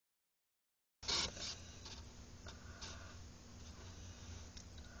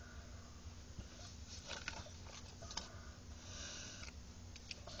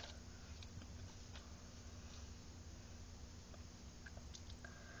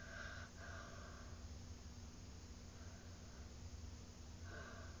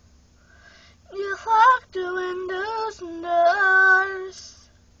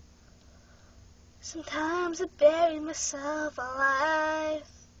Sometimes I bury myself alive.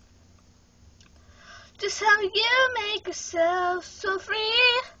 Just how you make yourself so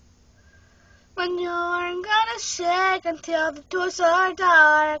free when you aren't gonna shake until the doors are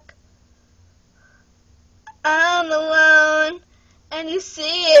dark. I'm alone and you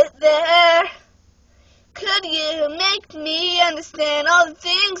see it there. Could you make me understand all the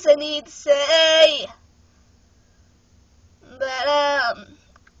things I need to say? But I'm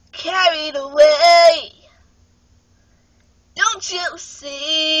carried away. Don't you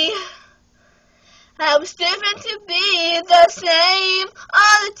see? I was different to be the same.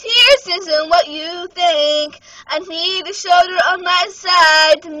 All the tears isn't what you think. I need a shoulder on my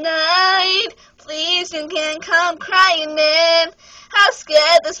side tonight. Please, you can't come crying in. How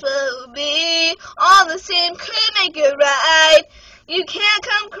scared this will be. All the same could make it right. You can't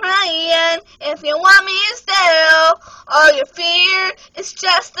come crying if you want me still. All your fear is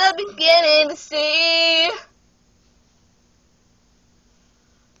just the beginning to see.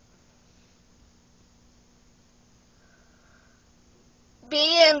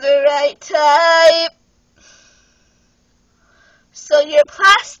 Being the right type, so your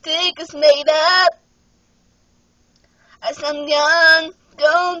plastic is made up. As some young,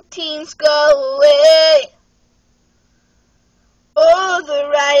 don't teens go away. Oh, the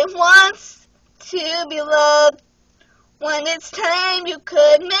right wants to be loved. When it's time, you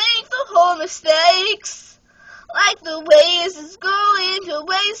could make the whole mistakes, like the waves is going to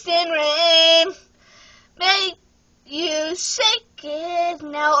waste in rain. Make you shake it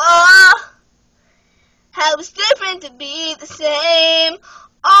now. Oh, how it's different to be the same.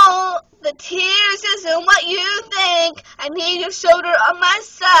 All the tears isn't what you think. I need your shoulder on my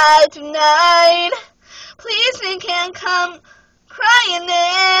side tonight. Please, you can't come crying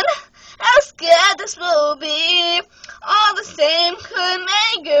in. How scared this will be. All the same could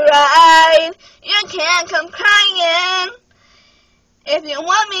make it right. You can't come crying if you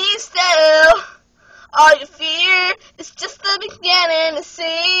want me still. All your fear is just the beginning to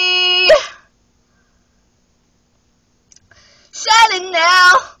see. Shining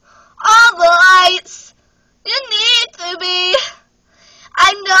now, all the lights you need to be.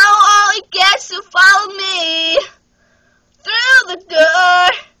 I know all it gets to follow me. Through the door,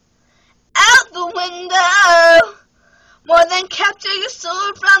 out the window. More than capture your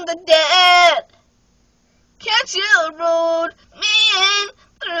soul from the dead. Can't you roll me in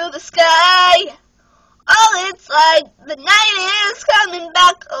through the sky? Oh, it's like the night is coming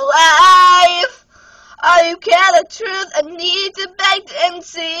back alive. Are you care the truth? I need to beg and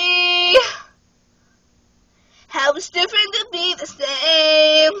see. How it's different to be the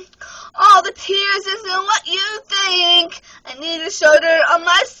same. All the tears isn't what you think. I need a shoulder on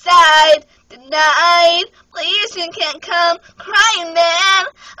my side tonight. Please, you can't come crying then.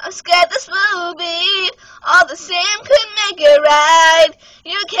 I'm scared this will be. All the same could make it right.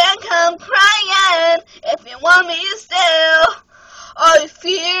 You can't